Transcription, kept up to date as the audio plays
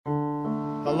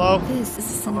Hello? This is a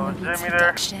Cinema Beats Jimmy there?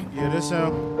 production. Yeah, this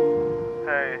him.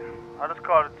 Hey, I just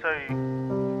called to tell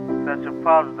you that your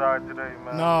pops died today,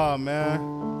 man. Nah,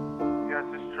 man. Yes,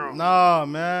 it's true. Nah,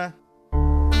 man.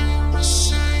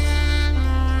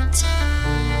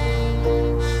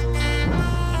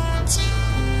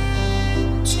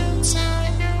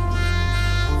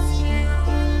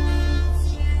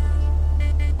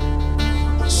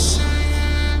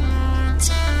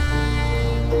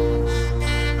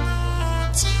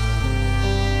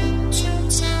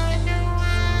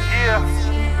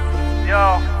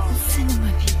 Yo.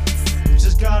 Cinema Beats.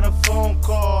 Just got a phone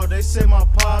call, they say my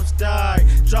pops died.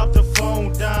 Drop the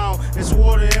phone down, it's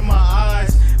water in my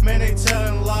eyes. Man, they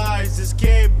telling lies, this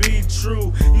can't be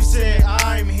true. You said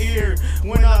I'm here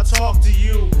when I talk to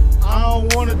you. I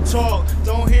don't wanna talk,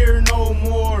 don't hear no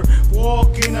more.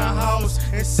 Walk in the house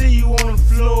and see you on the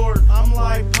floor. I'm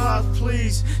like, Pops,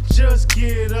 please, just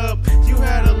get up. You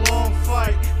had a long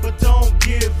fight, but don't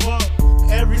give up.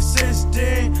 Ever since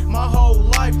then, my whole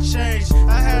life changed.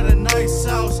 I had a nice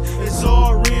house, it's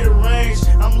all rearranged.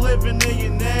 I'm living in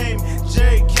your name,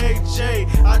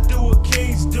 JKJ. I do what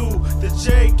kings do, the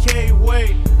JK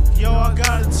way. Yo, I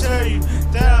gotta tell you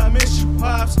that I miss you,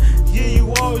 Pops. Yeah,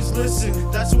 you always listen,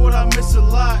 that's what I miss a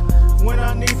lot. When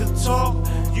I need to talk,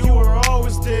 you were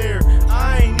always there.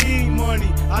 I ain't need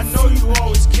money, I know you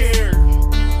always cared.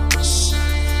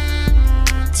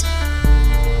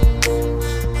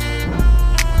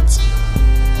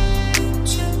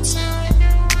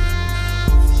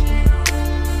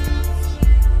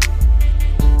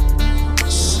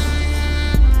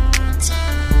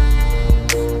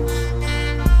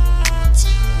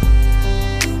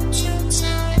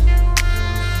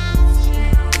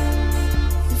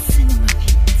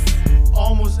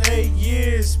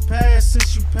 Past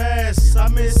since you passed, I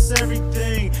miss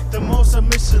everything. The most I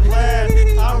miss your laugh.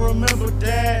 I remember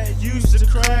Dad used to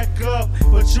crack up,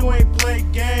 but you ain't play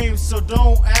games, so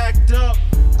don't act up.